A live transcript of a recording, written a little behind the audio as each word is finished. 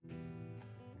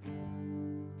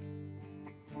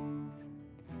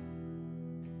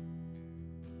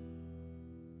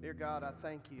Dear God, I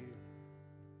thank you,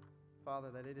 Father,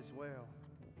 that it is well.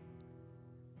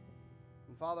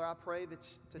 And Father, I pray that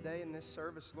today in this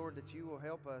service, Lord, that you will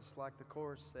help us, like the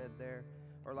chorus said there,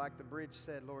 or like the bridge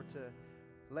said, Lord, to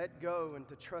let go and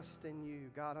to trust in you.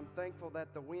 God, I'm thankful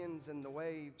that the winds and the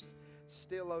waves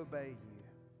still obey you.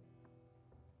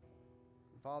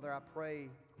 And Father, I pray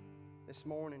this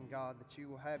morning, God, that you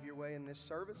will have your way in this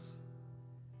service.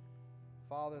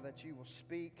 Father, that you will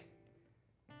speak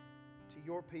to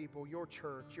your people, your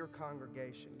church, your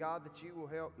congregation. God, that you will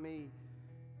help me,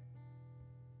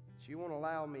 that you won't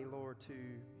allow me, Lord, to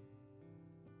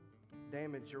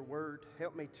damage your word.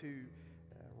 Help me to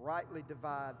rightly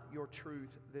divide your truth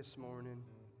this morning.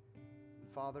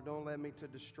 Father, don't let me to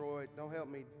destroy it. Don't help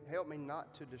me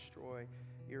not to destroy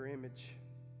your image.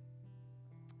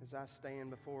 As I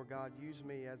stand before God, use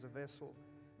me as a vessel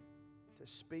to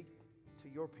speak to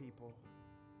your people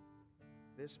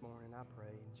this morning, I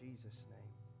pray in Jesus'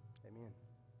 name. Amen.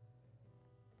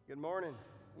 Good morning.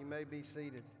 You may be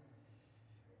seated.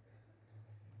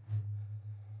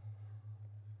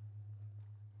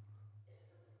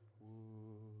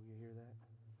 Ooh, you hear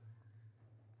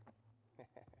that?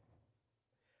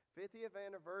 50th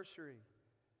anniversary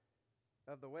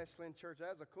of the Westland Church.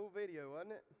 That was a cool video,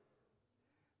 wasn't it?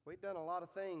 We've done a lot of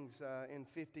things in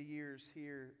 50 years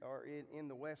here or in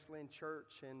the Westland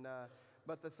Church,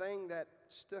 but the thing that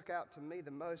stuck out to me the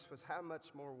most was how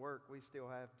much more work we still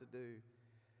have to do.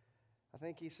 I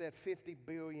think he said 50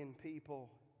 billion people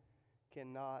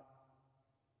cannot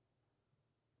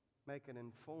make an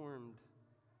informed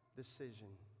decision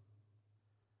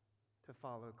to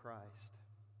follow Christ.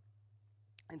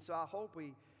 And so I hope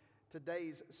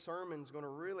today's sermon is going to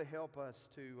really help us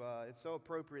to, it's so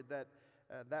appropriate that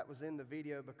that was in the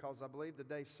video, because I believe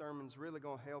today's sermon is really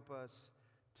going to help us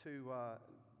to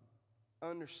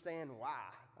understand why.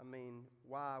 I mean,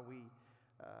 why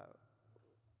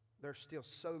there's still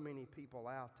so many people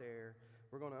out there.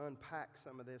 We're going to unpack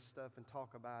some of this stuff and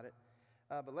talk about it.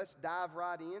 But let's dive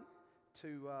right in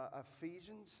to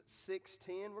Ephesians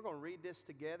 6:10. We're going to read this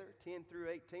together, 10 through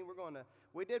 18.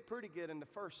 We did pretty good in the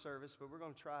first service, but we're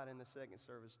going to try it in the second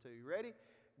service too. Ready?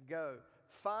 Go.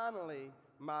 Finally,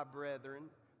 my brethren,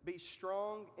 be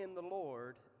strong in the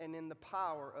Lord and in the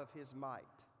power of his might.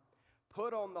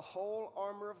 Put on the whole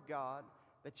armor of God,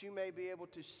 that you may be able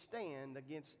to stand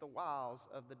against the wiles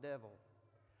of the devil.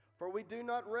 For we do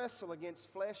not wrestle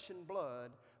against flesh and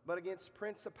blood, but against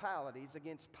principalities,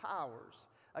 against powers,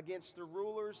 against the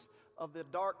rulers of the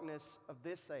darkness of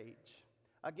this age,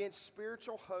 against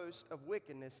spiritual hosts of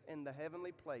wickedness in the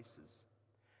heavenly places.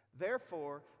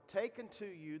 Therefore, take unto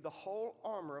you the whole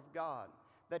armor of God,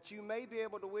 that you may be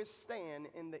able to withstand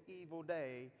in the evil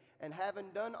day, and having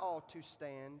done all to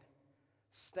stand,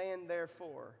 stand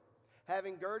therefore,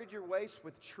 having girded your waist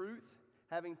with truth,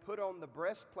 having put on the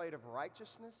breastplate of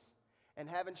righteousness, and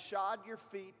having shod your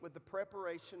feet with the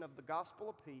preparation of the gospel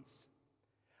of peace.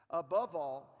 Above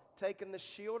all, taking the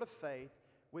shield of faith,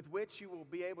 with which you will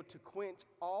be able to quench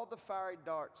all the fiery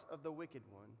darts of the wicked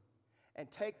one. And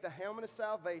take the helmet of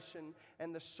salvation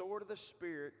and the sword of the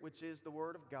Spirit, which is the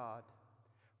word of God,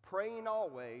 praying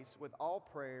always with all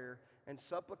prayer and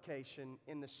supplication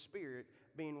in the Spirit,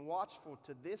 being watchful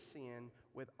to this end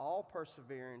with all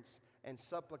perseverance and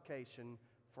supplication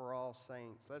for all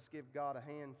saints. Let's give God a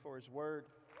hand for his word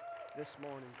this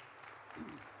morning.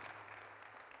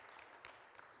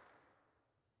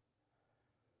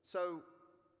 So,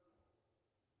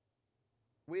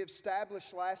 we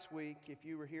established last week, if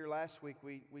you were here last week,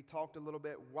 we talked a little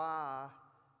bit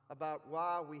about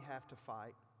why we have to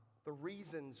fight, the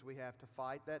reasons we have to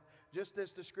fight. That just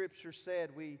as the scripture said,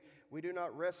 we do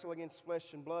not wrestle against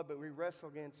flesh and blood, but we wrestle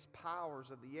against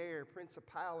powers of the air,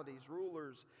 principalities,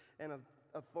 rulers, and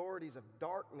authorities of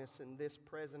darkness in this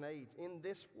present age, in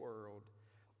this world.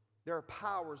 There are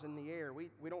powers in the air.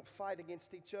 We don't fight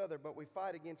against each other, but we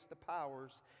fight against the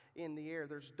powers in the air.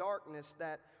 There's darkness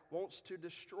that wants to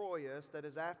destroy us, that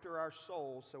is after our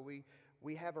souls, so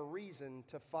we have a reason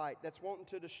to fight. That's wanting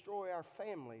to destroy our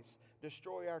families,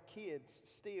 destroy our kids,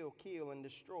 steal, kill, and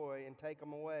destroy, and take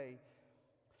them away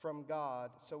from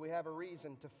God. So we have a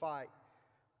reason to fight.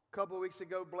 A couple of weeks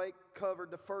ago, Blake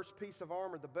covered the first piece of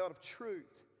armor, the belt of truth.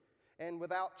 And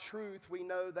without truth, we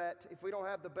know that if we don't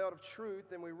have the belt of truth,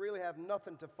 then we really have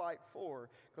nothing to fight for,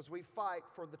 because we fight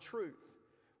for the truth.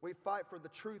 We fight for the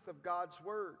truth of God's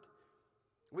word.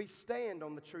 We stand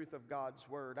on the truth of God's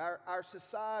word. Our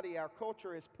society, our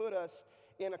culture has put us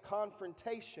in a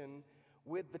confrontation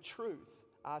with the truth.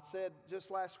 I said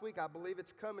just last week, I believe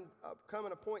it's coming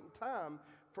a point in time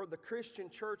for the Christian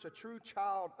church, a true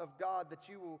child of God, that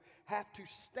you will have to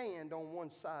stand on one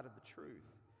side of the truth.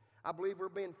 I believe we're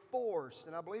being forced,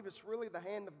 and I believe it's really the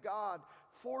hand of God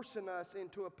forcing us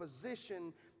into a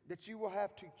position that you will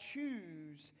have to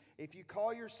choose. If you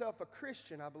call yourself a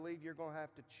Christian, I believe you're going to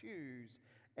have to choose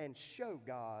and show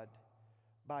God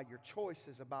by your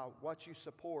choices about what you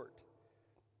support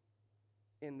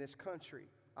in this country.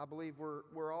 I believe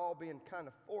we're all being kind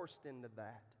of forced into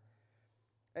that.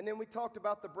 And then we talked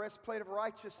about the breastplate of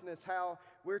righteousness, how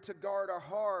we're to guard our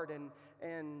heart,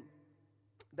 and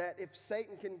that if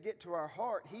Satan can get to our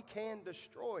heart, he can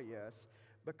destroy us,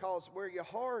 because where your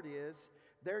heart is,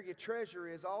 there your treasure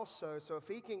is also. So if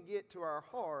he can get to our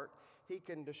heart, he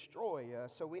can destroy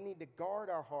us. So we need to guard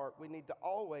our heart. We need to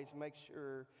always make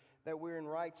sure that we're in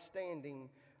right standing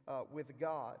with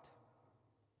God.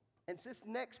 And this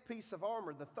next piece of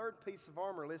armor, the third piece of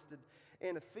armor listed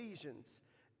in Ephesians,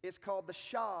 is called the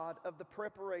shod of the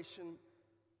preparation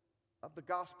of the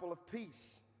gospel of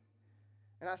peace.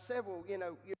 And I said, well,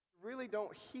 you really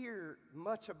don't hear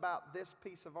much about this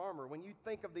piece of armor. When you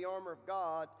think of the armor of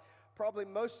God, probably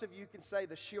most of you can say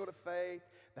the shield of faith,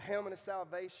 the helmet of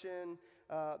salvation,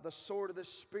 the sword of the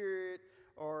Spirit,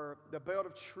 or the belt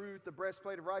of truth, the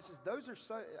breastplate of righteousness. Those are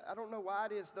so, I don't know why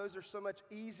it is, those are so much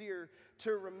easier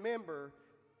to remember.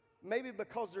 Maybe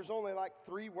because there's only like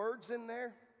 3 words in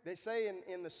there. They say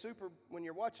when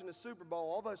you're watching the Super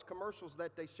Bowl, all those commercials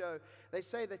that they show, they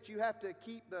say that you have to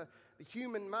keep the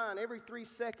human mind, every 3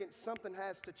 seconds something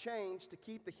has to change to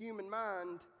keep the human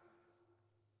mind,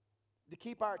 to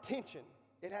keep our attention.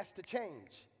 It has to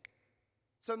change.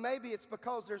 So maybe it's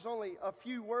because there's only a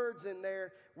few words in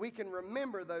there, we can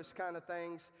remember those kind of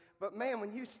things. But man,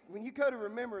 when you go to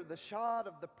remember the shod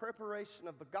of the preparation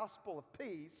of the gospel of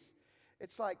peace,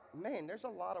 it's like, man, there's a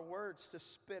lot of words to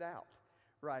spit out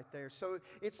right there. So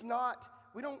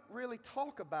we don't really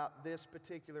talk about this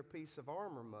particular piece of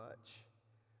armor much.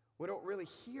 We don't really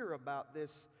hear about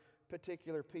this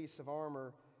particular piece of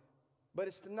armor, but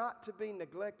it's not to be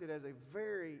neglected as a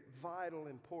very vital,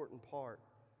 important part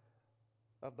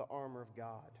of the armor of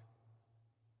God.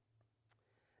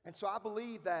 And so I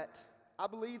believe that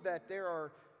there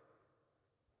are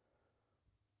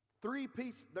 3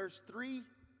 pieces. There's 3.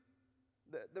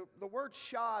 The word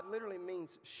shod literally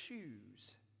means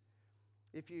shoes.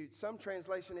 Some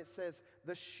translation it says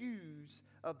the shoes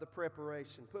of the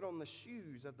preparation. Put on the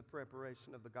shoes of the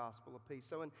preparation of the gospel of peace.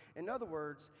 So in other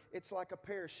words, it's like a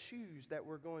pair of shoes that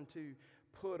we're going to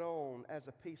put on as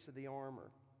a piece of the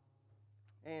armor.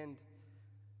 And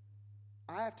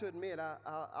I have to admit,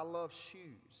 I love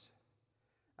shoes.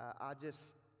 I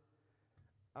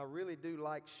really do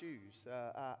like shoes.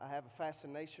 I have a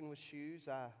fascination with shoes.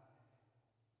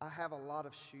 I have a lot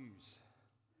of shoes.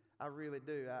 I really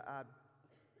do.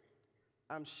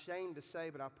 I'm ashamed to say,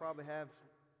 but I probably have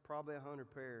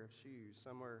 100 pair of shoes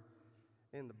somewhere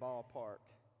in the ballpark.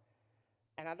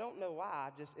 And I don't know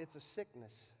why. It's a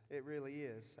sickness. It really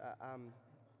is.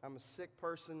 I'm a sick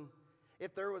person.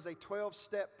 If there was a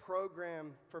 12-step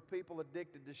program for people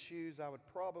addicted to shoes, I would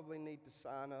probably need to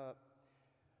sign up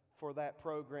for that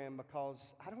program,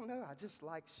 because I don't know. I just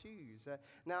like shoes.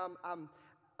 Now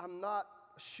I'm not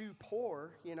shoe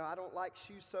poor. I don't like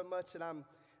shoes so much that I'm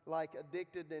like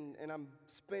addicted and I'm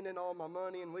spending all my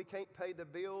money and we can't pay the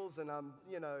bills, and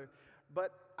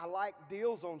but I like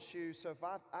deals on shoes. So if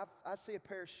I see a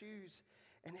pair of shoes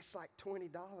and it's like $20,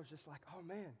 it's like, oh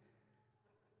man,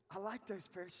 I like those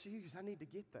pair of shoes. I need to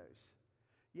get those.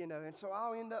 And so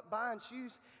I'll end up buying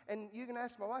shoes. And you can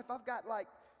ask my wife, I've got like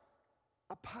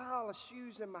a pile of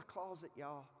shoes in my closet,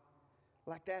 y'all,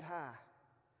 like that high.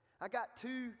 I got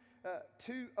two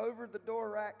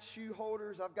over-the-door rack shoe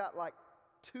holders. I've got like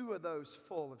 2 of those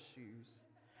full of shoes.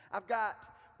 I've got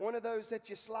one of those that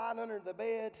you slide under the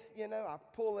bed, I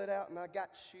pull it out and I got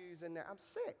shoes in there. I'm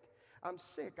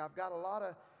sick. I've got a lot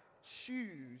of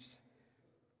shoes.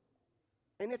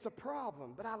 And it's a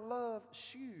problem, but I love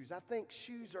shoes. I think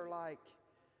shoes are like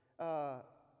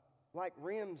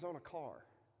rims on a car.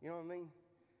 You know what I mean?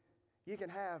 You can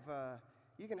have a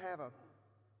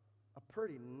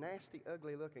pretty nasty,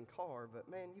 ugly-looking car, but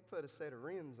man, you put a set of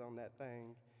rims on that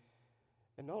thing,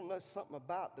 and don't know something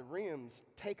about the rims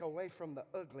take away from the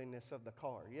ugliness of the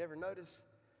car. You ever notice?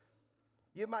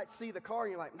 You might see the car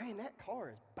and you're like, man, that car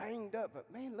is banged up,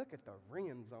 but man, look at the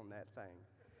rims on that thing.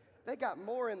 They got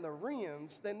more in the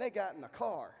rims than they got in the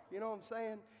car. You know what I'm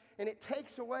saying? And it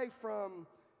takes away from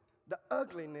the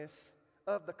ugliness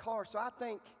of the car. So I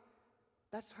think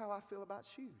that's how I feel about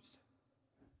shoes.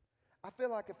 I feel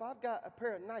like if I've got a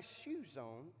pair of nice shoes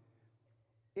on,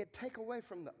 it take away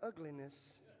from the ugliness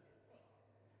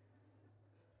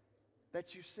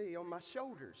that you see on my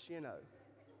shoulders,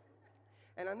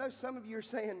 And I know some of you are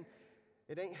saying,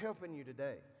 it ain't helping you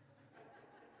today.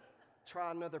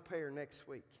 try another pair next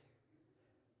week.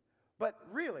 But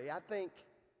really, I think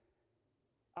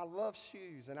I love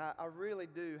shoes, and I really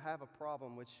do have a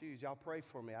problem with shoes. Y'all pray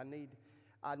for me.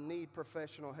 I need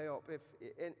professional help.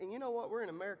 And you know what? We're in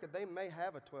America. They may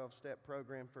have a 12-step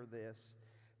program for this.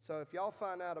 So if y'all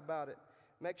find out about it,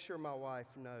 make sure my wife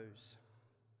knows.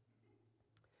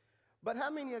 But how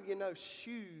many of you know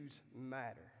shoes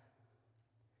matter?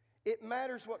 It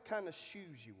matters what kind of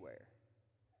shoes you wear.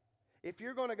 If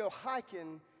you're going to go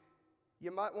hiking,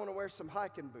 you might want to wear some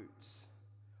hiking boots.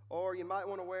 Or you might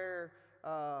want to wear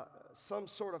some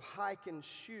sort of hiking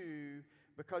shoe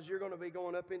because you're going to be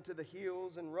going up into the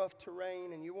hills and rough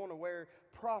terrain, and you want to wear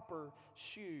proper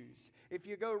shoes. If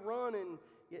you go running,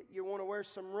 you want to wear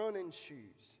some running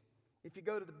shoes. If you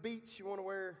go to the beach, you want to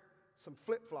wear some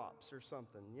flip-flops or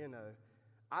something, you know.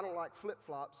 I don't like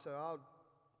flip-flops, so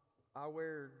I'll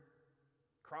wear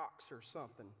Crocs or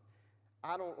something.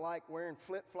 I don't like wearing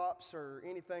flip-flops or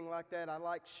anything like that. I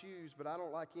like shoes, but I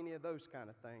don't like any of those kind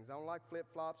of things. I don't like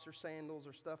flip-flops or sandals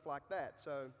or stuff like that.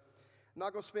 So I'm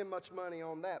not going to spend much money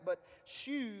on that. But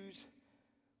shoes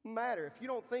matter. If you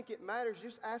don't think it matters,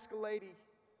 just ask a lady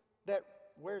that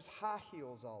wears high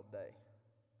heels all day.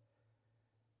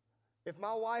 If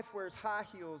my wife wears high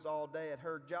heels all day at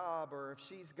her job, or if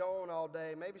she's gone all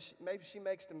day, maybe she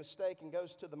makes the mistake and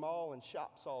goes to the mall and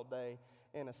shops all day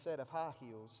in a set of high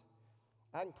heels.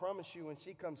 I can promise you when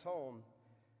she comes home,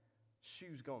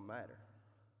 shoes going to matter.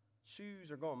 Shoes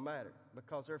are going to matter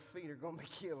because her feet are going to be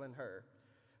killing her.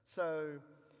 So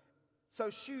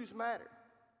shoes matter.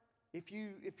 If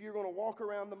you're going to walk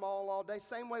around the mall all day,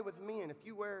 same way with men. If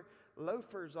you wear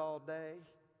loafers all day,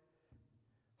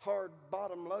 hard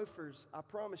bottom loafers, I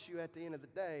promise you at the end of the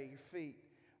day, your feet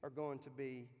are going to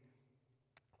be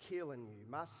killing you.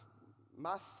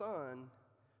 My son,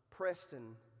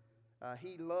 Preston,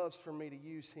 he loves for me to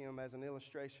use him as an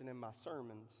illustration in my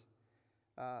sermons.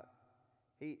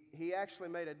 He actually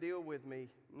made a deal with me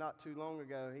not too long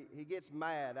ago. He gets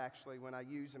mad, actually, when I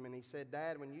use him, and he said,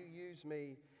 "Dad, when you use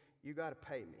me, you got to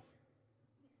pay me."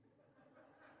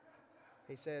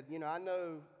 He said, I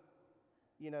know,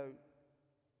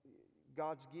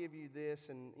 God's give you this,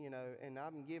 and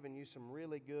I'm giving you some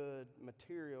really good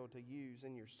material to use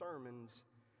in your sermons,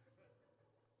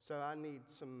 so I need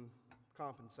some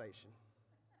compensation.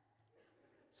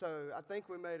 So I think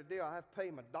we made a deal. I have to pay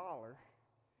him $1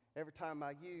 every time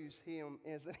I use him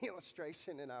as an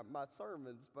illustration in my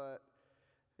sermons, but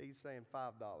he's saying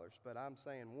 $5, but I'm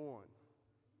saying $1.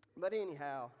 But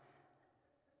anyhow,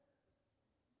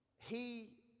 he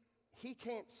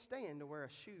can't stand to wear a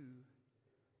shoe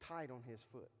tight on his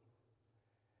foot.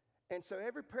 And so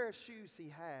every pair of shoes he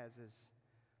has is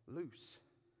loose.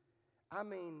 I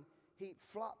mean, he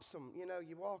flops them.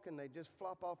 You walk and they just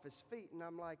flop off his feet. And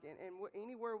I'm like, and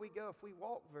anywhere we go, if we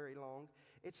walk very long,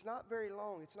 it's not very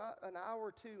long. It's not an hour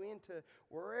or two into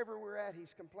wherever we're at,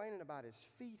 he's complaining about his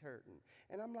feet hurting.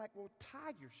 And I'm like, well,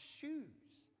 tie your shoes.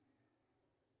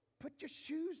 Put your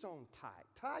shoes on tight.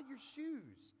 Tie your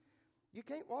shoes. You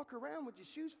can't walk around with your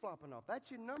shoes flopping off. That's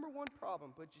your number one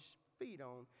problem. Put your feet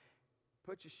on.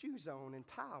 Put your shoes on and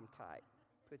tie them tight.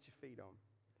 Put your feet on.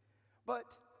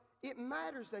 But it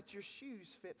matters that your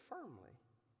shoes fit firmly.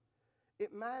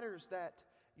 It matters that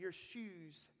your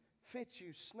shoes fit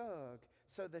you snug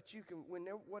so that you can,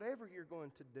 whatever you're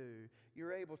going to do,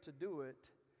 you're able to do it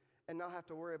and not have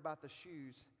to worry about the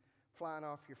shoes flying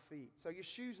off your feet. So your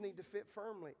shoes need to fit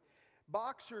firmly.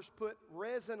 Boxers put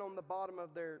resin on the bottom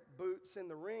of their boots in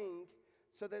the ring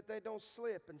so that they don't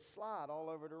slip and slide all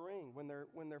over the ring when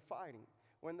they're fighting,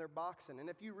 when they're boxing. And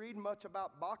if you read much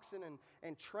about boxing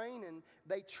and training,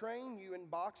 they train you in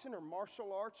boxing or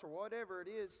martial arts or whatever it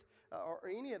is, or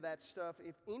any of that stuff.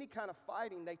 If any kind of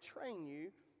fighting, they train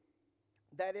you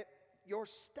that your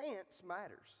stance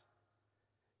matters.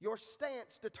 Your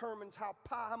stance determines how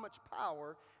much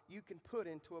power you can put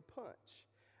into a punch.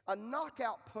 A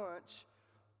knockout punch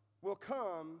will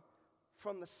come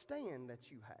from the stand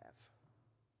that you have.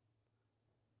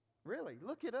 Really,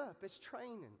 look it up. It's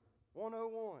training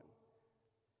 101.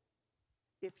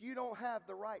 If you don't have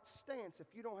the right stance, if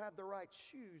you don't have the right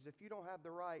shoes, if you don't have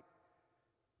the right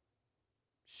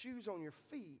shoes on your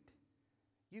feet,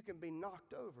 you can be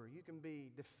knocked over. You can be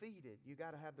defeated. You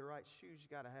got to have the right shoes. You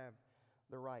got to have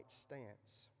the right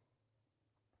stance.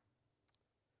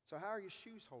 So how are your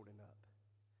shoes holding up?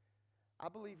 I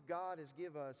believe God has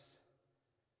given us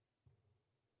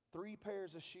 3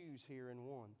 pairs of shoes here in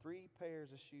one. 3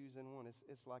 pairs of shoes in one.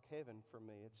 It's like heaven for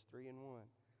me. It's 3 in 1.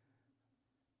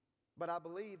 But I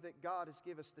believe that God has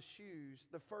given us the shoes.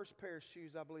 The first pair of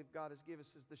shoes I believe God has given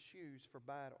us is the shoes for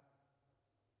battle.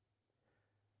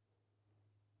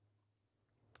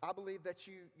 I believe that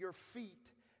your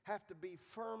feet have to be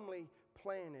firmly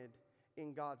planted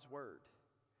in God's Word.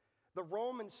 The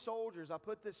Roman soldiers, I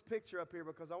put this picture up here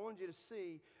because I wanted you to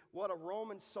see what a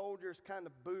Roman soldier's kind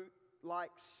of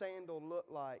boot-like sandal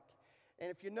looked like.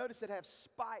 And if you notice, it has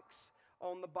spikes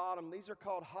on the bottom. These are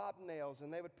called hobnails,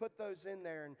 and they would put those in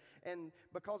there. And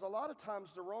because a lot of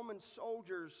times the Roman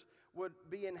soldiers would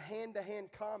be in hand-to-hand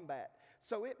combat.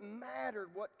 So it mattered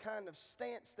what kind of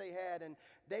stance they had, and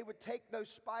they would take those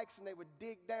spikes and they would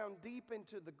dig down deep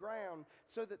into the ground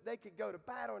so that they could go to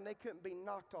battle and they couldn't be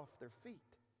knocked off their feet.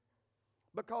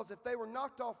 Because if they were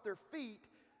knocked off their feet,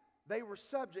 they were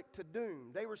subject to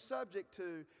doom. They were subject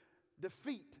to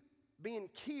defeat, being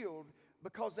killed,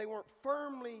 because they weren't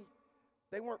firmly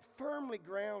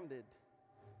grounded.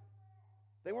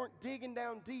 They weren't digging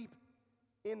down deep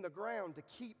in the ground to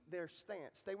keep their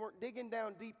stance. They weren't digging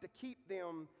down deep to keep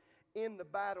them in the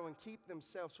battle and keep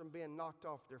themselves from being knocked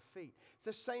off their feet. It's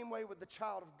the same way with the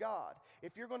child of God.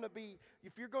 If you're going to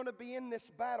be in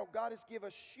this battle, God has given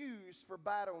us shoes for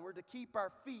battle, and we're to keep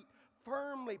our feet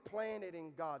firmly planted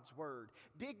in God's Word.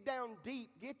 Dig down deep,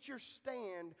 get your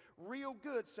stand real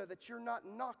good so that you're not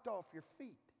knocked off your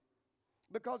feet.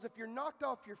 Because if you're knocked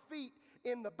off your feet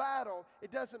in the battle,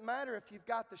 it doesn't matter if you've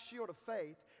got the shield of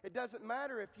faith. It doesn't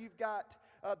matter if you've got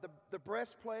the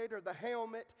breastplate or the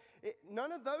helmet.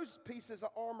 None of those pieces of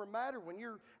armor matter when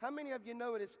how many of you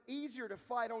know it is easier to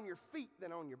fight on your feet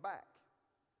than on your back?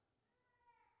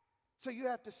 So you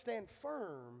have to stand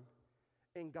firm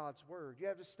in God's Word. You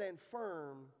have to stand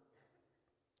firm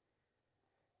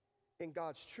in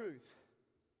God's truth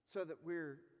so that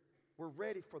we're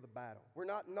ready for the battle. We're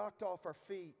not knocked off our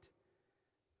feet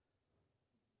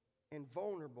and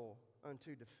vulnerable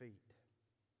unto defeat.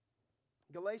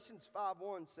 Galatians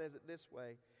 5:1 says it this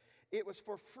way: "It was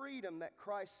for freedom that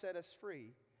Christ set us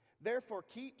free. Therefore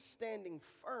keep standing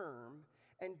firm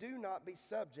and do not be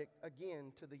subject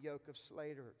again to the yoke of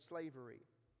slavery."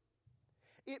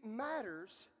 It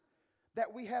matters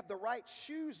that we have the right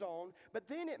shoes on, but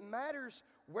then it matters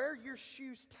where your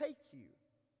shoes take you.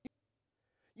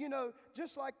 You know,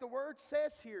 just like the Word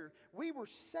says here, we were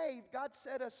saved. God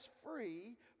set us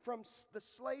free from the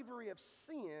slavery of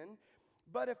sin.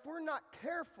 But if we're not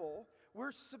careful,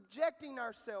 we're subjecting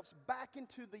ourselves back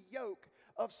into the yoke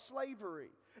of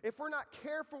slavery. If we're not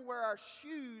careful where our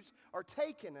shoes are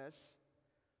taking us,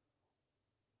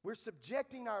 we're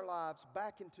subjecting our lives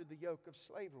back into the yoke of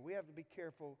slavery. We have to be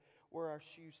careful where our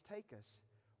shoes take us.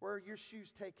 Where are your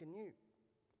shoes taking you?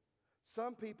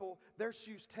 Some people, their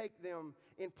shoes take them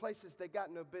in places they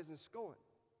got no business going.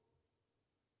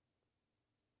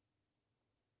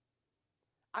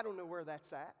 I don't know where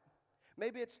that's at.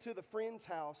 Maybe it's to the friend's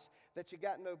house that you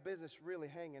got no business really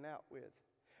hanging out with.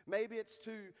 Maybe it's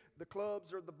to the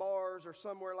clubs or the bars or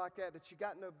somewhere like that you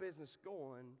got no business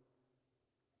going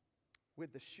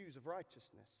with the shoes of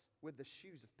righteousness, with the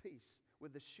shoes of peace,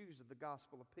 with the shoes of the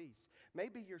gospel of peace.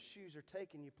 Maybe your shoes are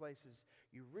taking you places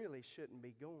you really shouldn't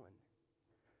be going.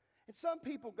 And some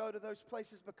people go to those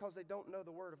places because they don't know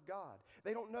the Word of God.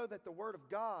 They don't know that the Word of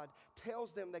God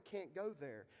tells them they can't go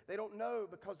there. They don't know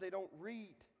because they don't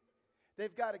read.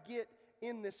 They've got to get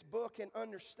in this book and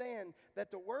understand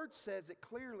that the Word says it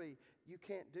clearly, you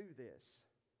can't do this.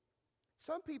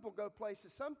 Some people go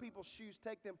places, some people's shoes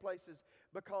take them places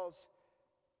because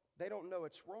they don't know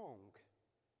it's wrong.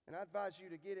 And I advise you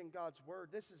to get in God's Word.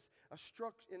 This is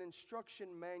an instruction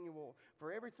manual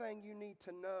for everything you need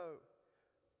to know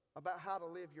about how to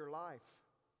live your life.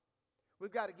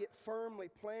 We've got to get firmly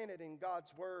planted in God's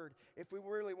Word if we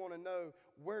really want to know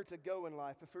where to go in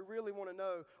life. If we really want to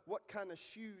know what kind of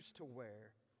shoes to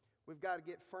wear, we've got to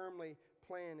get firmly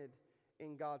planted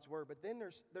in God's Word. But then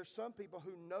there's some people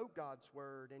who know God's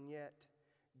Word and yet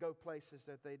go places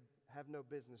that they have no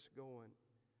business going.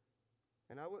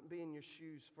 And I wouldn't be in your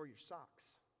shoes for your socks.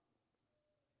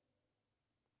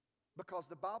 Because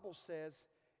the Bible says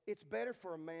it's better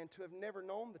for a man to have never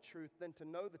known the truth than to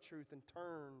know the truth and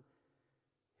turn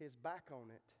his back on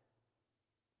it.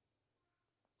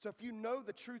 So if you know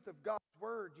the truth of God's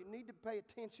Word, you need to pay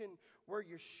attention where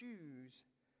your shoes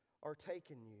are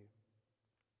taking you.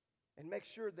 And make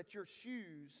sure that your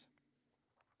shoes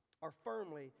are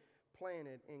firmly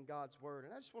planted in God's Word.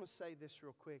 And I just want to say this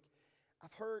real quick.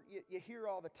 I've heard, you hear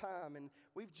all the time, and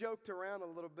we've joked around a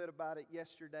little bit about it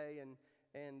yesterday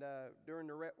and during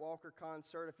the Rhett Walker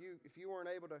concert. If you weren't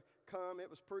able to come,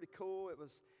 it was pretty cool. It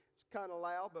was kind of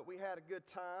loud, but we had a good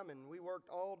time, and we worked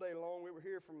all day long. We were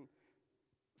here from,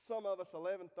 some of us,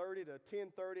 11:30 to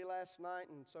 10:30 last night,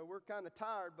 and so we're kind of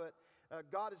tired, but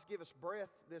God has given us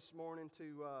breath this morning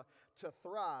to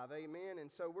thrive, amen.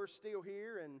 And so we're still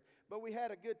here, but we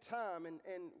had a good time, and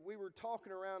we were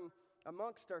talking around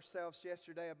amongst ourselves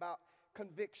yesterday about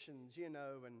convictions,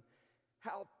 and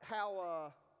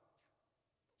how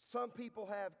some people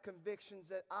have convictions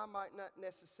that I might not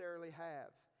necessarily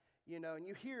have. And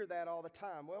you hear that all the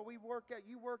time. Well, you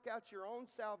work out your own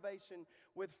salvation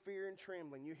with fear and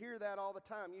trembling. You hear that all the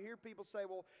time. You hear people say,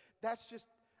 well,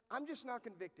 I'm just not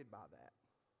convicted by that.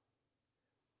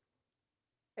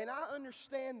 And I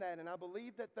understand that, and I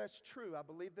believe that that's true. I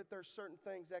believe that there's certain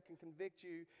things that can convict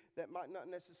you that might not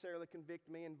necessarily convict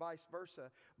me, and vice versa.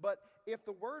 But if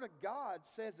the Word of God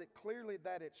says it clearly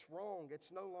that it's wrong,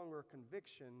 it's no longer a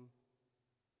conviction.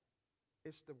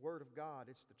 It's the Word of God.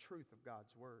 It's the truth of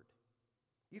God's Word.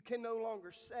 You can no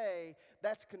longer say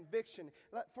that's conviction.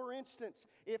 For instance,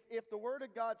 if the Word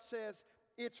of God says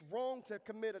it's wrong to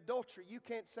commit adultery, you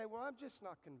can't say, well, I'm just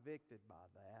not convicted by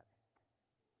that.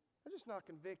 I'm just not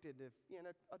convicted if,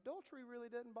 adultery really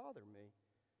doesn't bother me.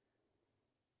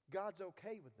 God's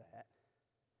okay with that.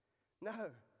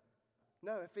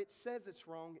 No, if it says it's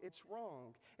wrong, it's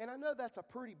wrong. And I know that's a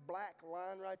pretty black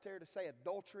line right there to say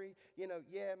adultery.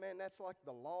 Yeah, man, that's like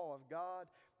the law of God.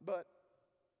 But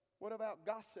what about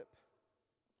gossip?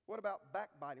 What about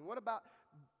backbiting? What about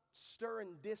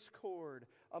stirring discord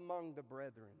among the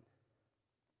brethren?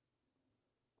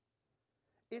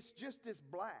 It's just as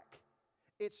black.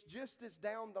 It's just as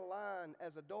down the line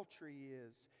as adultery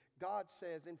is. God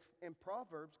says, in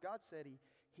Proverbs, God said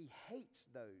He hates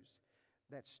those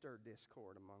that stir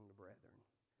discord among the brethren,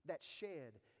 that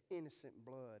shed innocent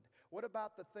blood. What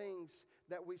about the things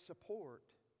that we support?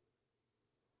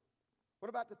 What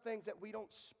about the things that we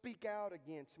don't speak out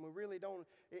against, and we really don't?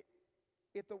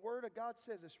 If the Word of God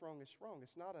says it's wrong, it's wrong.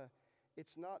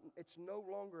 It's no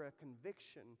longer a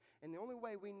conviction. And the only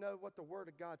way we know what the Word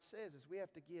of God says is we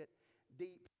have to get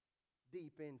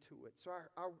deep into it. So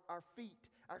our feet,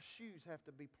 our shoes have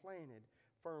to be planted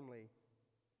firmly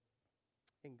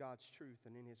in God's truth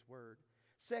and in His Word.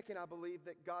 Second, I believe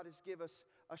that God has given us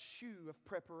a shoe of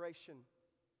preparation.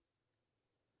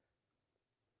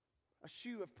 A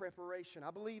shoe of preparation.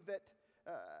 I believe that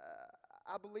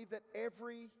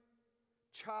every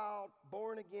child,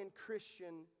 born-again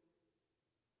Christian,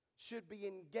 should be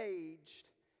engaged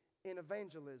in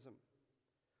evangelism.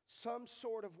 Some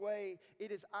sort of way,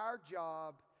 it is our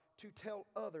job to tell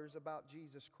others about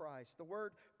Jesus Christ. The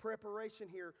word preparation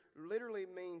here literally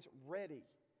means ready.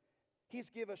 He's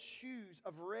given us shoes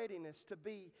of readiness to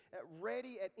be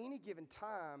ready at any given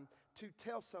time to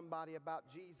tell somebody about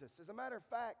Jesus. As a matter of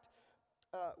fact,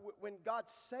 when God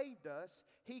saved us,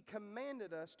 He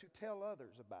commanded us to tell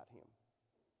others about Him.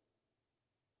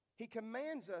 He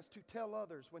commands us to tell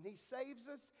others. When He saves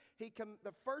us,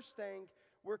 the first thing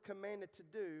we're commanded to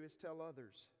do is tell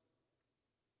others.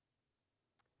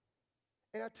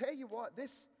 And I tell you what,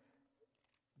 this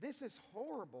is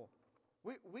horrible.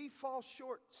 We fall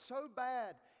short so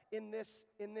bad in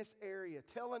this area,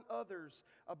 telling others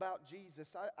about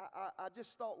Jesus. I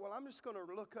just thought, well, I'm just going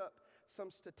to look up some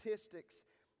statistics.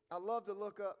 I love to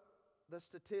look up the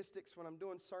statistics when I'm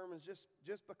doing sermons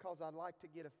just because I like to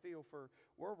get a feel for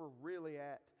where we're really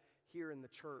at here in the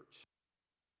church.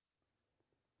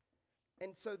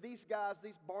 And so these guys,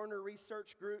 these Barna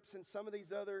research groups and some of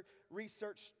these other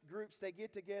research groups, they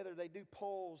get together, they do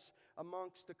polls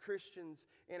amongst the Christians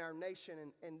in our nation,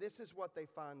 and this is what they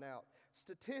find out.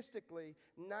 Statistically,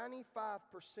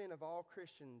 95% of all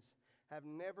Christians have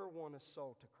never won a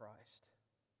soul to Christ.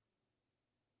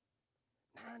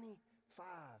 95%.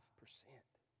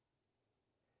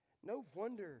 No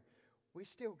wonder we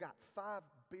still got 5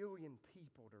 billion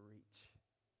people to reach.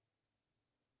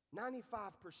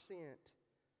 95%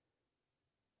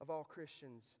 of all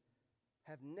Christians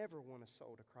have never won a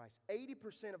soul to Christ.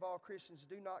 80% of all Christians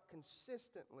do not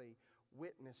consistently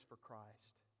witness for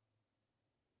Christ.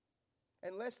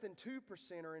 And less than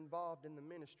 2% are involved in the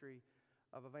ministry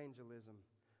of evangelism.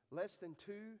 Less than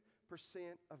 2%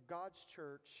 of God's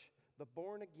church, the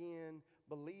born-again,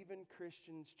 believing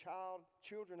Christians,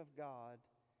 children of God,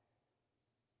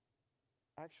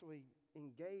 actually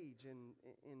engage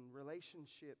in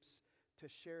relationships to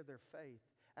share their faith.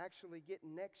 Actually get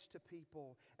next to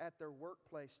people at their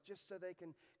workplace just so they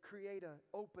can create an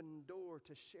open door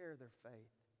to share their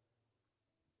faith.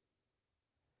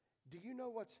 Do you know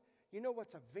what's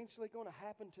eventually going to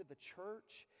happen to the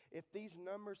church if these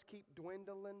numbers keep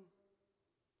dwindling?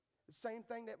 The same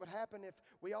thing that would happen if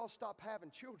we all stop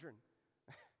having children.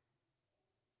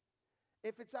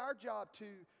 If it's our job to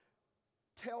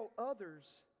tell others,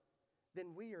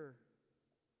 then we are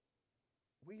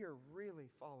really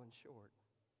falling short.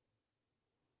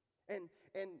 And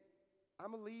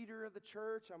I'm a leader of the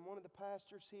church. I'm one of the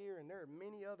pastors here, and there are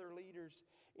many other leaders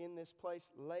in this place,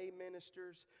 lay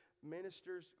ministers,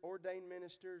 ordained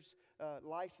ministers,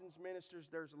 licensed ministers.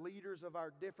 There's leaders of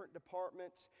our different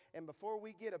departments. And before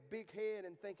we get a big head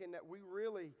and thinking that we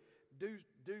really do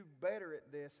better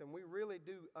at this and we really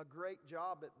do a great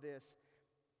job at this,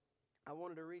 I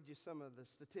wanted to read you some of the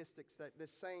statistics that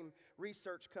this same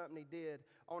research company did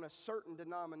on a certain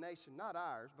denomination, not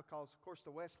ours, because, of course,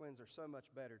 the Wesleyans are so much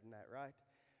better than that, right?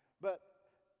 But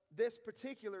this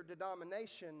particular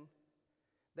denomination,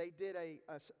 they did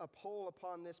a poll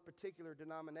upon this particular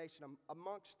denomination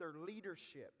amongst their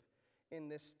leadership in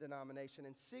this denomination.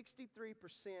 And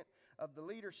 63% of the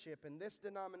leadership in this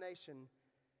denomination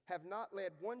have not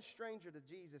led one stranger to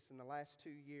Jesus in the last 2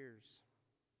 years.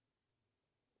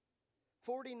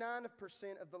 49%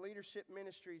 of the leadership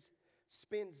ministries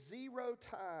spend 0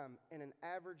 time in an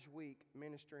average week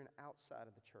ministering outside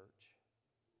of the church.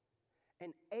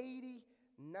 And 89%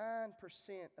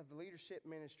 of the leadership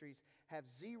ministries have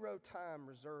 0 time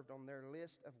reserved on their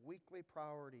list of weekly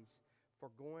priorities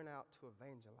for going out to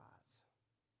evangelize.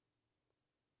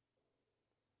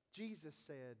 Jesus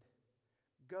said,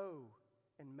 "Go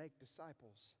and make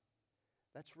disciples."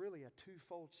 That's really a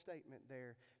twofold statement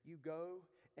there. You go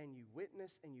and you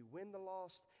witness and you win the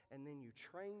lost, and then you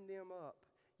train them up.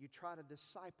 You try to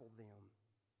disciple them.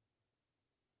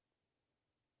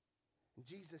 And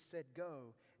Jesus said,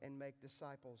 "Go and make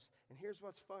disciples." And here's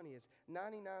what's funny is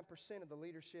 99% of the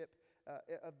leadership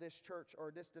of this church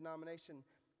or this denomination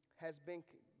has been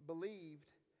believed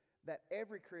that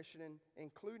every Christian,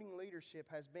 including leadership,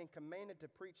 has been commanded to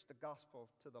preach the gospel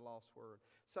to the lost world.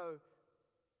 So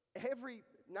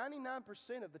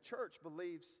 99% of the church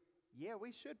believes, yeah,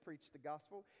 we should preach the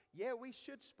gospel. Yeah, we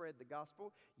should spread the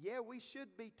gospel. Yeah, we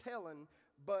should be telling,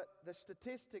 but the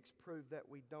statistics prove that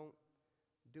we don't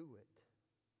do it.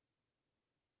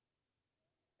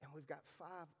 And we've got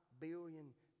 5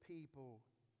 billion people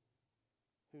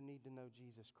who need to know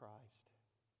Jesus Christ.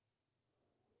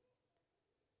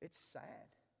 It's sad.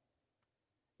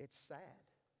 It's sad.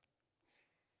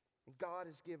 And God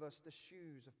has given us the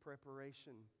shoes of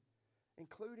preparation,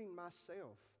 including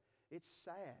myself. It's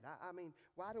sad. I mean,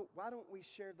 why don't we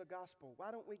share the gospel?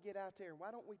 Why don't we get out there? Why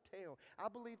don't we tell? I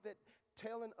believe that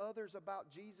telling others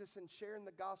about Jesus and sharing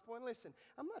the gospel, and listen,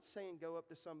 I'm not saying go up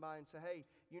to somebody and say, "Hey,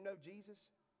 you know Jesus?"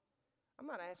 I'm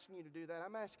not asking you to do that.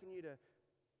 I'm asking you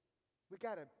we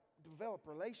got to develop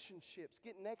relationships,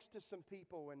 get next to some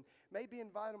people, and maybe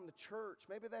invite them to church.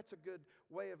 Maybe that's a good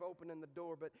way of opening the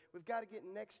door, but we've got to get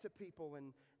next to people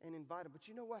and invite them. But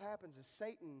you know what happens is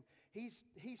Satan,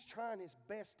 he's trying his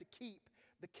best to keep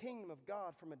the kingdom of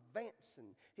God from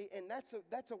advancing. And that's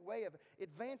a way of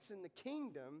advancing the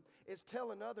kingdom, is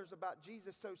telling others about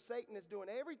Jesus. So Satan is doing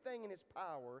everything in his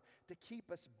power to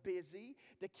keep us busy,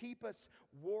 to keep us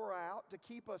wore out, to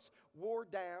keep us wore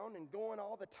down and going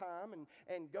all the time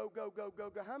and go, go, go, go,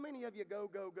 go. How many of you go,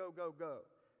 go, go, go, go?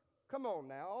 Come on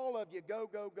now, all of you go,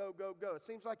 go, go, go, go. It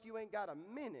seems like you ain't got a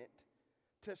minute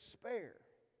to spare.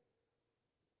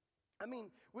 I mean,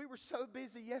 we were so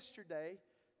busy yesterday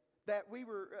that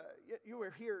you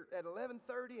were here at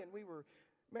 11:30 and we were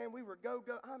go,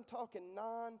 go. I'm talking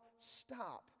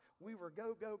non-stop. We were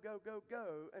go, go, go, go,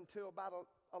 go until about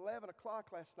 11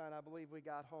 o'clock last night, I believe we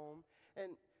got home.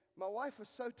 And my wife was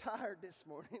so tired this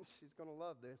morning. She's going to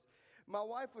love this. My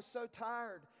wife was so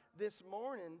tired this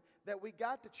morning that we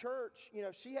got to church. You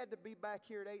know, she had to be back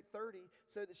here at 8:30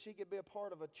 so that she could be a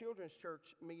part of a children's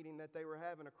church meeting that they were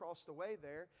having across the way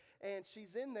there. And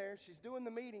she's in there, she's doing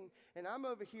the meeting, and I'm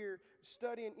over here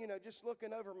studying, just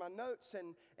looking over my notes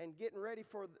and getting ready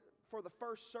for the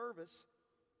first service.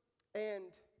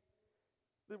 And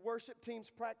the worship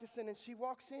team's practicing, and she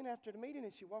walks in after the meeting,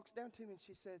 and she walks down to me, and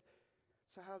she said,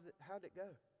 "So how'd it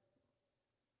go?"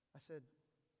 I said,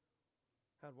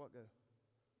 "How'd what go?"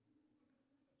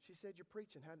 She said, "You're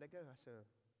preaching. How'd that go?" I said,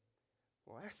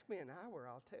 "Well, ask me an hour,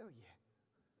 I'll tell you."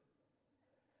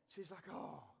 She's like,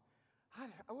 "Oh,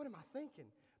 what am I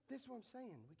thinking?" This is what I'm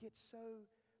saying. We get so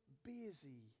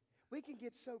busy. We can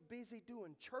get so busy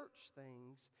doing church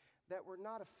things that we're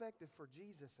not effective for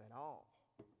Jesus at all.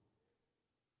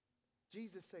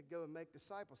 Jesus said, "Go and make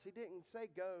disciples." He didn't say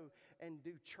go and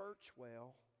do church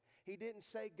well. He didn't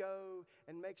say go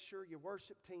and make sure your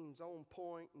worship team's on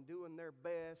point and doing their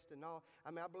best and all.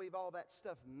 I mean, I believe all that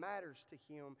stuff matters to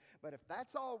him. But if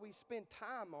that's all we spend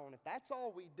time on, if that's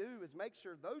all we do is make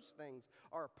sure those things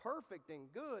are perfect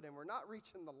and good and we're not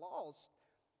reaching the lost,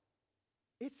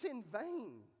 it's in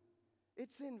vain.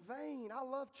 It's in vain. I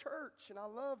love church and I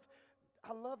love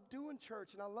I love doing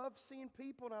church, and I love seeing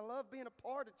people, and I love being a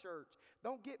part of church.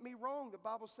 Don't get me wrong. The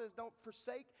Bible says don't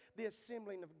forsake the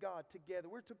assembling of God together.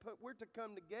 We're to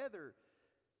come together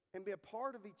and be a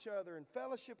part of each other and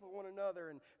fellowship with one another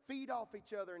and feed off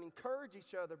each other and encourage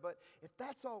each other. But if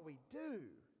that's all we do,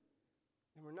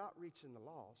 then we're not reaching the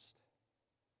lost.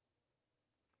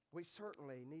 We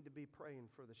certainly need to be praying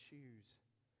for the shoes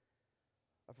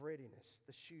of readiness,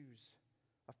 the shoes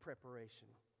of preparation.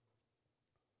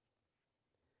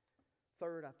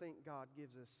 Third, I think God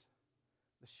gives us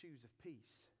the shoes of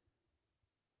peace.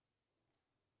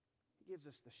 He gives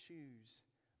us the shoes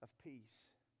of peace.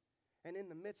 And in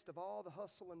the midst of all the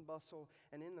hustle and bustle,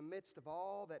 and in the midst of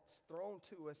all that's thrown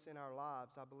to us in our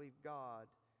lives, I believe God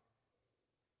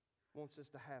wants us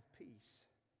to have peace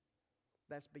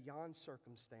that's beyond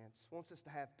circumstance, wants us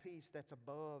to have peace that's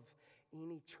above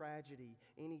any tragedy,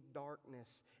 any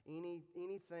darkness,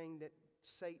 anything that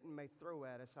Satan may throw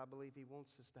at us. I believe he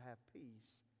wants us to have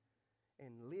peace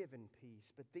and live in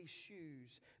peace. But these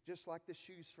shoes, just like the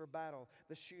shoes for battle,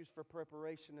 the shoes for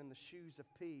preparation, and the shoes of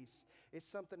peace, is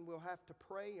something we'll have to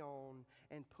pray on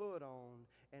and put on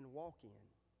and walk in.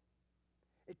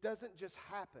 It doesn't just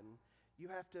happen. You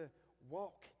have to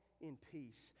walk in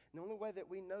peace. And the only way that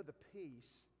we know the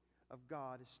peace of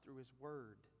God is through His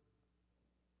Word.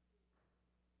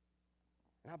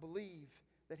 And I believe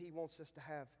that He wants us to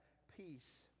have peace.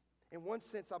 In one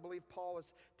sense, I believe Paul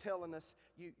is telling us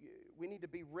we need to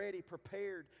be ready,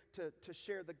 prepared to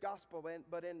share the gospel.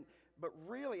 But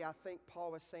really, I think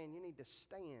Paul is saying you need to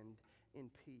stand in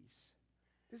peace.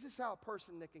 This is how a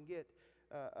person that can get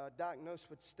diagnosed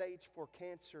with stage 4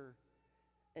 cancer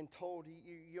and told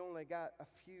you only got a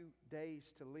few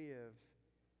days to live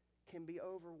can be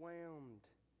overwhelmed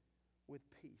with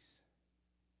peace,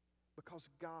 because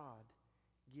God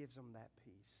gives them that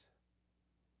peace.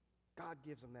 God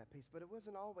gives them that peace. But it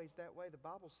wasn't always that way. The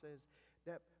Bible says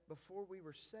that before we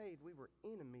were saved, we were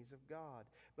enemies of God.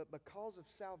 But because of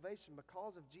salvation,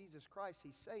 because of Jesus Christ,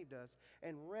 He saved us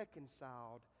and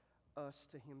reconciled us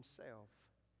to Himself.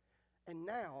 And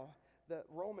now, the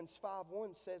Romans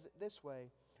 5:1 says it this way: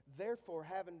 therefore,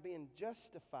 having been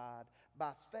justified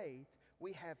by faith,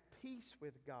 we have peace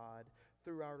with God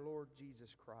through our Lord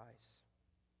Jesus Christ.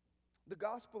 The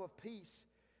gospel of peace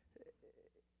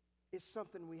is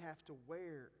something we have to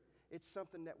wear. It's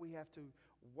something that we have to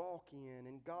walk in.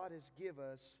 And God has given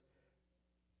us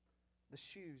the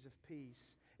shoes of peace.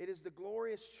 It is the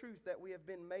glorious truth that we have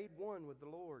been made one with the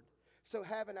Lord. So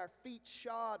having our feet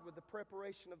shod with the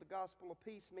preparation of the gospel of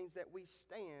peace means that we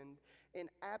stand in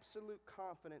absolute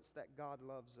confidence that God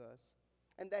loves us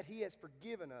and that He has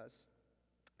forgiven us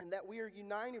and that we are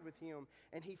united with Him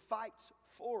and He fights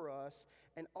for us,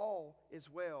 and all is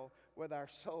well with our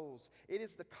souls. It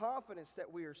is the confidence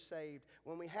that we are saved.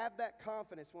 When we have that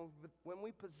confidence, when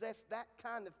we possess that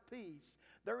kind of peace,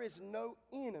 there is no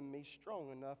enemy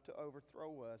strong enough to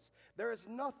overthrow us. There is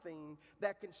nothing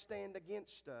that can stand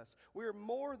against us. We are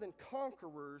more than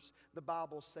conquerors, the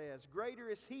Bible says. Greater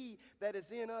is He that is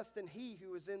in us than he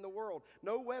who is in the world.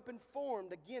 No weapon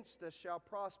formed against us shall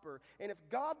prosper. And if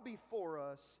God be for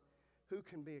us, who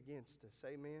can be against us?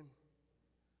 Amen.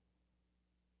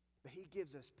 But He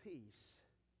gives us peace.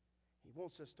 He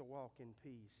wants us to walk in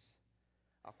peace.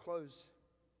 I'll close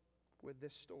with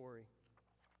this story.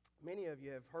 Many of you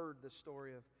have heard the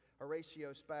story of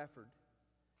Horatio Spafford.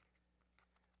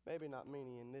 Maybe not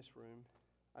many in this room.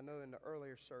 I know in the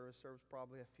earlier service there was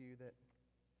probably a few that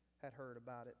had heard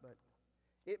about it, but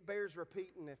it bears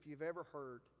repeating if you've ever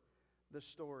heard the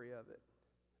story of it,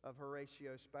 of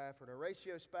Horatio Spafford.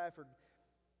 Horatio Spafford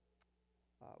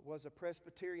was a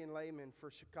Presbyterian layman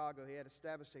for Chicago. He had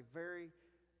established a very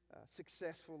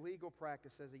successful legal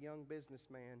practice as a young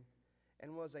businessman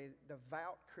and was a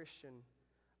devout Christian.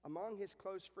 Among his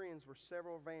close friends were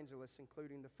several evangelists,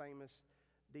 including the famous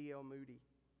D.L. Moody.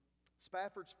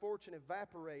 Spafford's fortune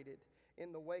evaporated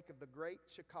in the wake of the Great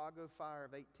Chicago Fire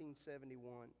of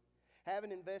 1871.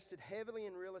 Having invested heavily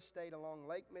in real estate along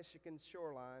Lake Michigan's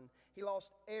shoreline, he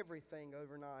lost everything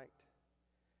overnight.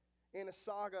 In a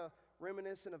saga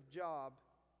reminiscent of Job,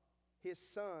 his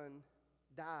son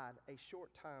died a short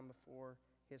time before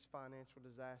his financial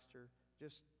disaster.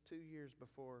 Just 2 years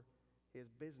before his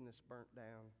business burnt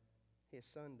down, his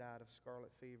son died of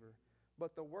scarlet fever.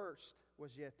 But the worst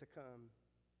was yet to come.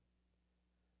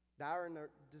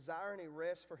 Desiring a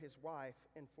rest for his wife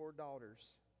and 4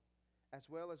 daughters, as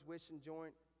well as wishing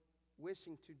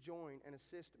to join and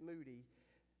assist Moody,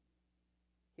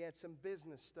 he had some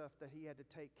business stuff that he had to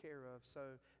take care of. So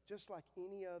just like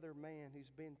any other man who's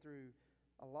been through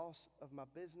a loss of my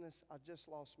business, I just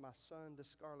lost my son to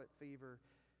scarlet fever.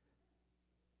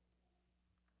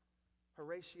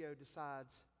 Horatio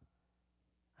decides,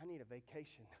 I need a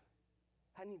vacation.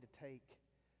 I need to take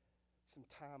some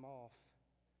time off.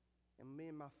 And me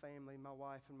and my family, my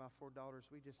wife and my 4 daughters,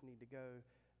 we just need to go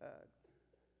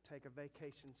take a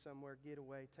vacation somewhere, get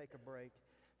away, take a break.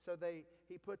 So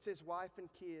he puts his wife and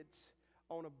kids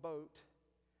on a boat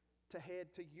to head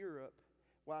to Europe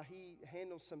while he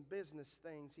handles some business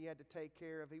things he had to take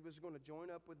care of. He was going to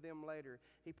join up with them later.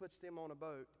 He puts them on a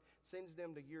boat, sends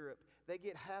them to Europe. They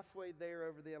get halfway there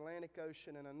over the Atlantic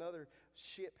Ocean, and another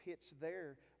ship hits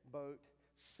their boat,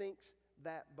 sinks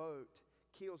that boat,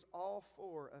 kills all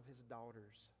 4 of his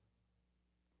daughters.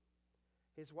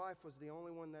 His wife was the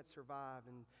only one that survived,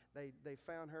 and they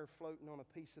found her floating on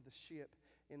a piece of the ship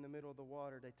in the middle of the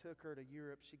water. They took her to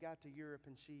Europe. She got to Europe,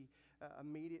 and she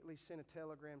immediately sent a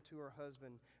telegram to her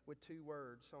husband with 2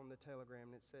 words on the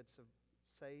telegram, and it said,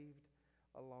 "Saved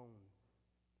alone."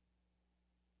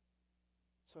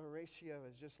 So Horatio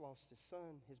has just lost his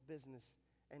son, his business,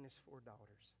 and his 4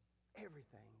 daughters.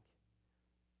 Everything.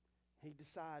 He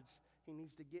decides he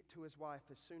needs to get to his wife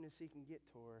as soon as he can get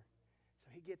to her.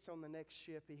 So he gets on the next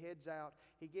ship. He heads out.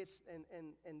 He gets,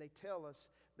 and they tell us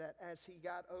that as he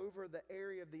got over the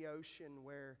area of the ocean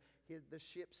where the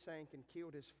ship sank and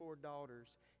killed his 4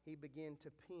 daughters, he began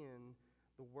to pen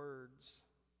the words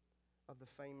of the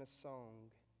famous song,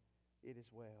 "It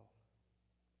Is Well."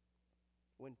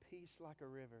 When peace like a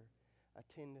river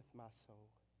attendeth my soul.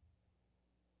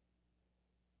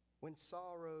 When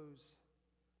sorrows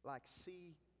like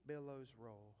sea billows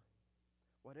roll.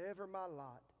 Whatever my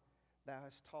lot, thou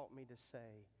hast taught me to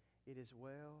say, it is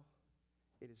well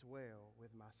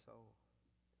with my soul.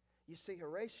 You see,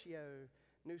 Horatio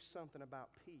knew something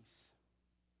about peace.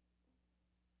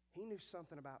 He knew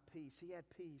something about peace. He had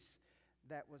peace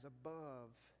that was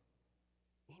above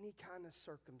any kind of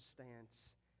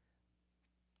circumstance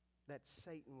that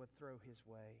Satan would throw his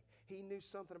way. He knew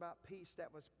something about peace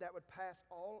that would pass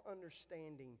all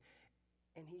understanding.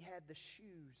 And he had the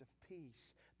shoes of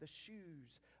peace, the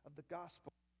shoes of the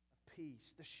gospel of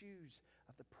peace, the shoes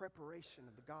of the preparation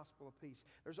of the gospel of peace.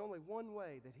 There's only one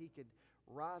way that he could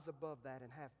rise above that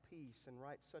and have peace and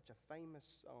write such a famous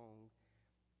song,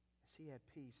 as he had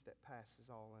peace that passes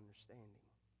all understanding.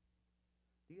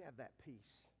 Do you have that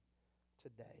peace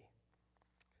today?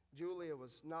 Julia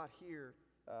was not here.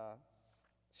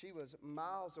 She was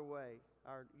miles away,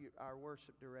 our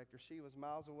worship director. She was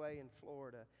miles away in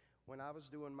Florida when I was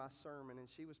doing my sermon, and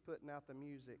she was putting out the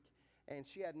music. And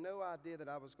she had no idea that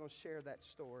I was going to share that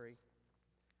story.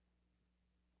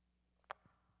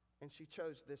 And she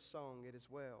chose this song, "It Is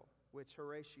Well," which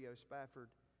Horatio Spafford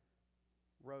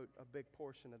wrote a big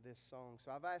portion of this song.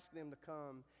 So I've asked them to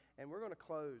come, and we're going to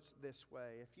close this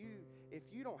way.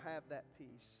 If you don't have that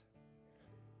peace,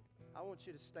 I want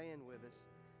you to stand with us.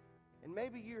 And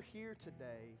maybe you're here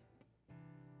today,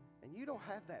 and you don't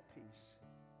have that peace.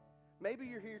 Maybe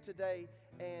you're here today,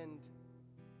 and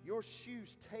your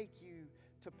shoes take you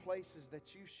to places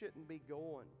that you shouldn't be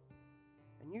going.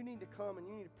 And you need to come and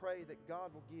you need to pray that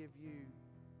God will give you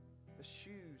the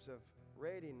shoes of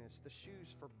readiness, the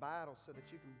shoes for battle, so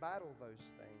that you can battle those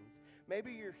things.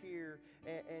 Maybe you're here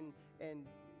and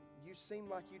you seem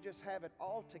like you just have it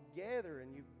all together,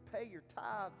 and you pay your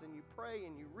tithes and you pray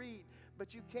and you read,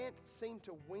 but you can't seem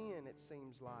to win, it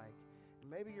seems like.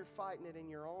 Maybe you're fighting it in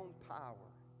your own power.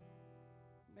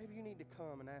 Maybe you need to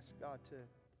come and ask God to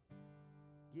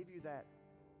give you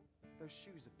those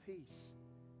shoes of peace,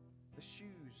 the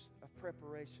shoes of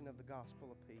preparation of the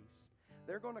gospel of peace.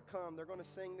 They're going to come, they're going to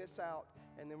sing this out,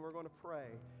 and then we're going to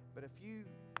pray. But if you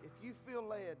feel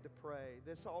led to pray,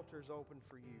 this altar is open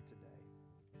for you today.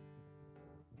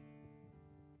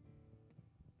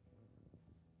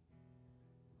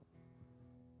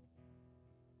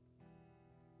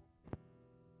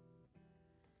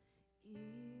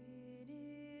 It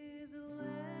is well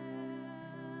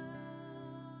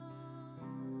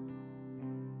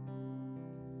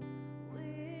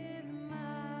with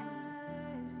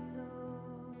my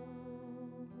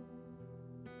soul.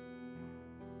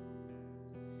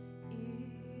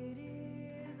 It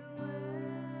is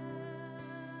well.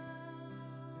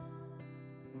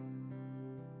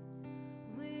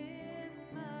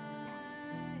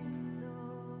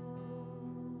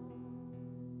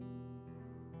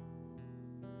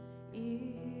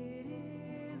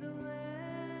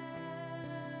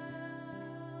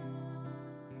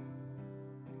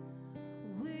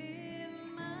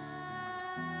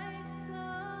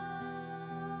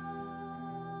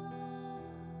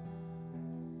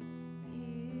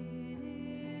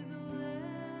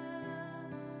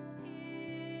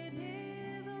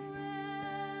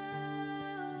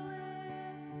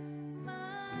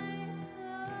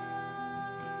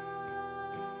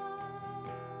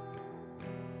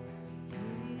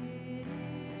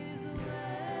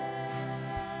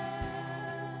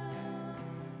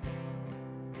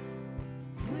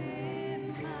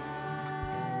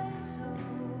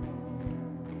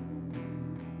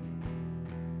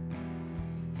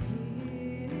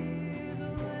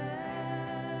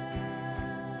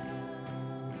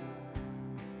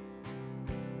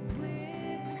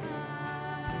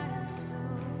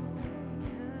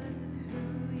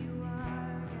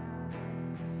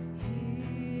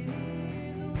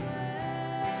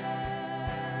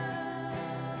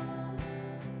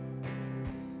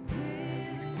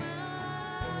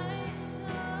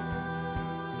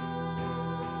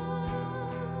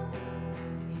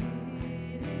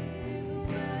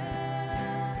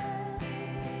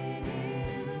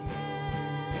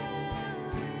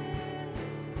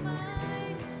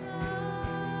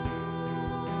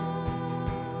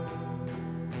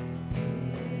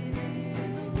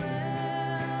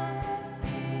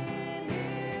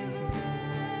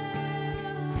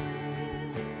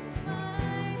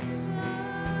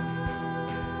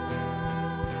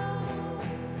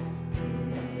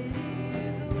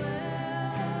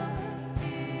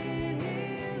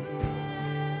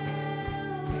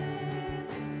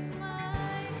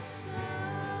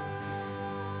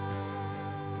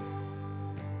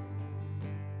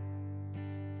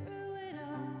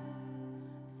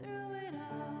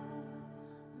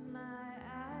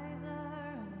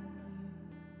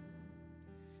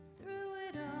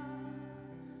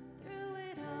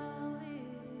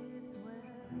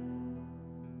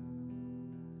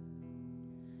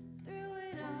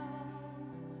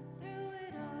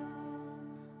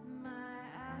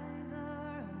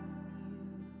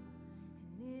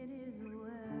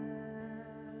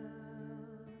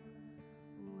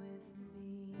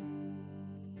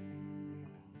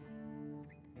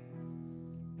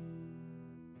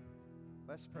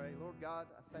 Let's pray. Lord God,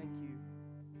 I thank you.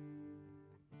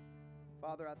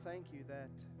 Father, I thank you that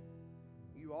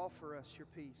you offer us your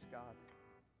peace, God.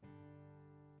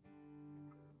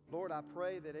 Lord, I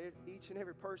pray that each and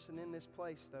every person in this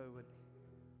place, though, would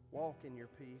walk in your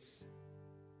peace.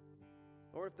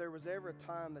 Lord, if there was ever a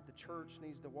time that the church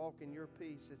needs to walk in your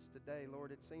peace, it's today.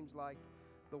 Lord, it seems like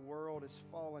the world is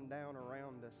falling down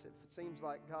around us. It seems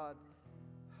like, God,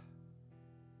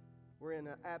 we're in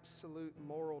an absolute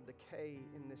moral decay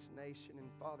in this nation. And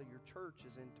Father, your church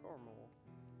is in turmoil.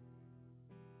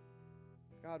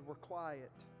 God, we're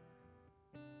quiet.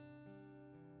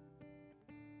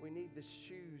 We need the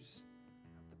shoes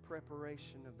of the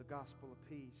preparation of the gospel of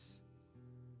peace.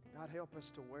 God, help us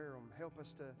to wear them. Help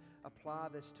us to apply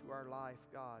this to our life,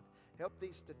 God. Help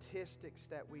these statistics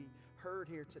that we heard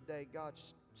here today, God,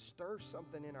 stir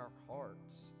something in our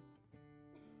hearts.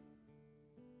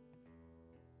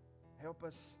 Help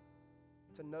us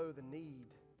to know the need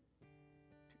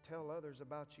to tell others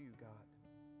about you, God.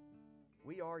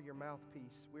 We are your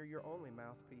mouthpiece. We're your only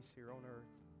mouthpiece here on earth.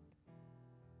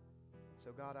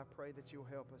 So, God, I pray that you'll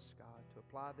help us, God, to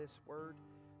apply this word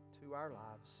to our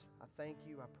lives. I thank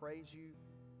you. I praise you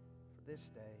for this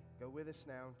day. Go with us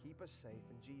now and keep us safe.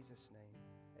 In Jesus'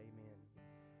 name, amen.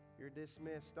 You're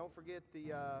dismissed. Don't forget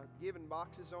the giving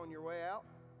boxes on your way out.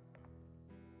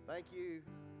 Thank you.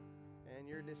 And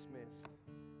you're dismissed.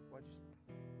 What?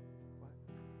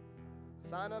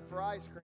 Sign up for ice cream.